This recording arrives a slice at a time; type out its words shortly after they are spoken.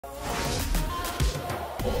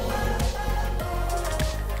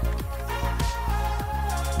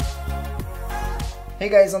Hey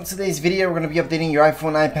guys, on today's video we're going to be updating your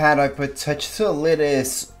iPhone, iPad, iPod Touch to the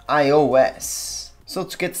latest iOS. So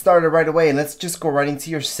to get started right away, let's just go right into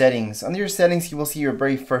your settings. Under your settings, you will see your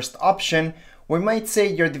very first option, where it might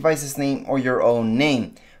say your device's name or your own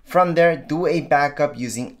name. From there, do a backup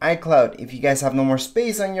using iCloud. If you guys have no more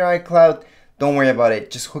space on your iCloud, don't worry about it.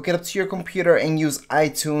 Just hook it up to your computer and use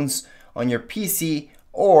iTunes on your PC,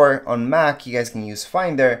 or on Mac, you guys can use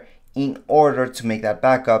Finder in order to make that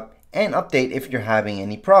backup and update if you're having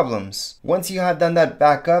any problems. Once you have done that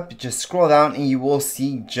backup, just scroll down and you will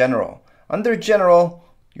see General. Under General,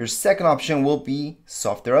 your second option will be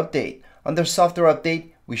Software Update. Under Software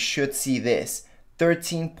Update, we should see this,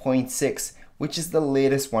 13.6, which is the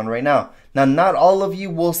latest one right now. Now, not all of you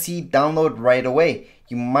will see download right away.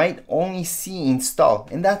 You might only see install,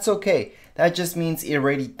 and that's okay. That just means it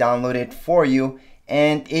already downloaded for you,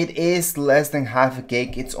 and it is less than half a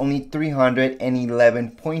gig. It's only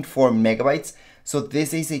 311.4 megabytes. So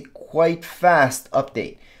this is a quite fast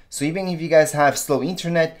update. So even if you guys have slow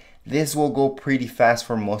internet, this will go pretty fast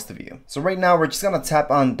for most of you. So right now we're just gonna tap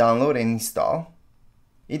on download and install.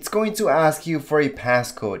 It's going to ask you for a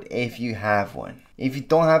passcode if you have one. If you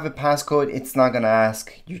don't have a passcode, it's not gonna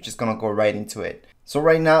ask. You're just gonna go right into it. So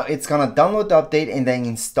right now it's gonna download the update and then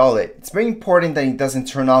install it. It's very important that it doesn't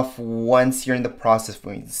turn off once you're in the process of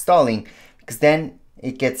installing, because then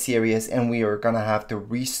it gets serious and we are gonna have to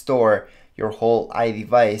restore your whole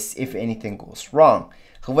iDevice if anything goes wrong.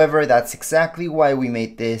 However, that's exactly why we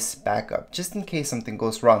made this backup, just in case something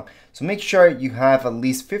goes wrong. So make sure you have at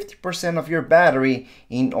least 50% of your battery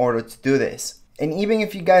in order to do this. And even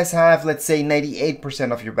if you guys have, let's say,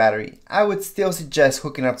 98% of your battery, I would still suggest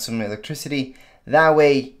hooking up some electricity. That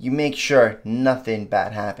way you make sure nothing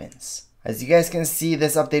bad happens. As you guys can see,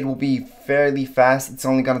 this update will be fairly fast. It's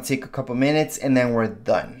only gonna take a couple minutes and then we're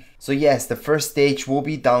done. So yes, the first stage will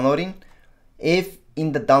be downloading. If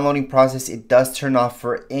in the downloading process it does turn off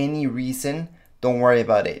for any reason, don't worry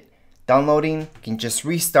about it. Downloading can just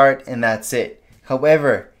restart and that's it.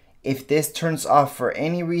 However, if this turns off for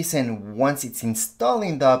any reason once it's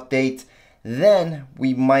installing the update, then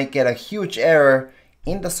we might get a huge error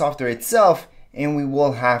in the software itself and we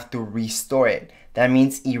will have to restore it. That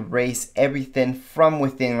means erase everything from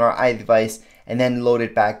within our iDevice and then load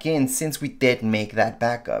it back in, since we did make that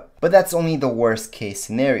backup. But that's only the worst case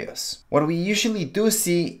scenarios. What we usually do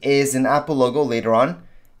see is an Apple logo later on,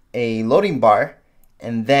 a loading bar,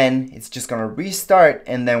 and then it's just gonna restart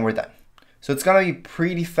and then we're done. So it's gonna be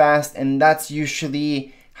pretty fast, and that's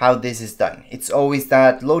usually how this is done. It's always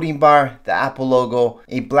that loading bar, the Apple logo,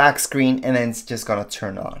 a black screen, and then it's just gonna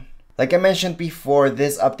turn on. Like I mentioned before,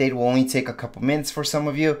 this update will only take a couple minutes for some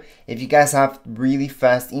of you. If you guys have really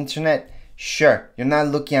fast internet, sure, you're not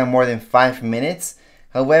looking at more than 5 minutes.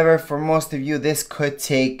 However, for most of you, this could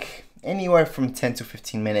take anywhere from 10 to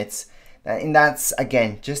 15 minutes. And that's,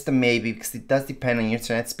 again, just a maybe, because it does depend on your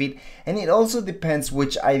internet speed. And it also depends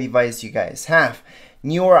which iDevice you guys have.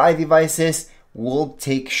 Newer iDevices will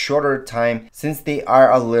take shorter time since they are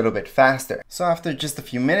a little bit faster. So after just a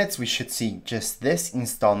few minutes, we should see just this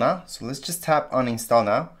install now. So let's just tap on install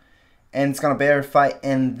now, and it's gonna verify,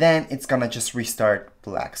 and then it's gonna just restart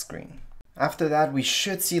black screen. After that, we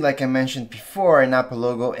should see, like I mentioned before, an Apple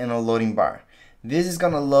logo and a loading bar. This is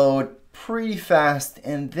gonna load pretty fast,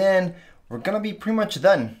 and then we're gonna be pretty much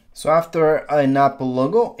done. So after an Apple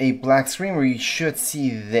logo, a black screen, where you should see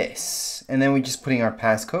this, and then we just put in our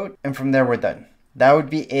passcode, and from there we're done. That would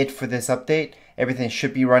be it for this update. Everything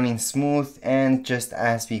should be running smooth and just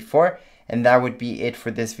as before, and that would be it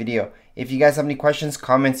for this video. If you guys have any questions,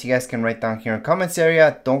 comments, you guys can write down here in the comments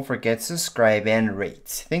area. Don't forget to subscribe and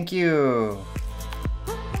rate. Thank you.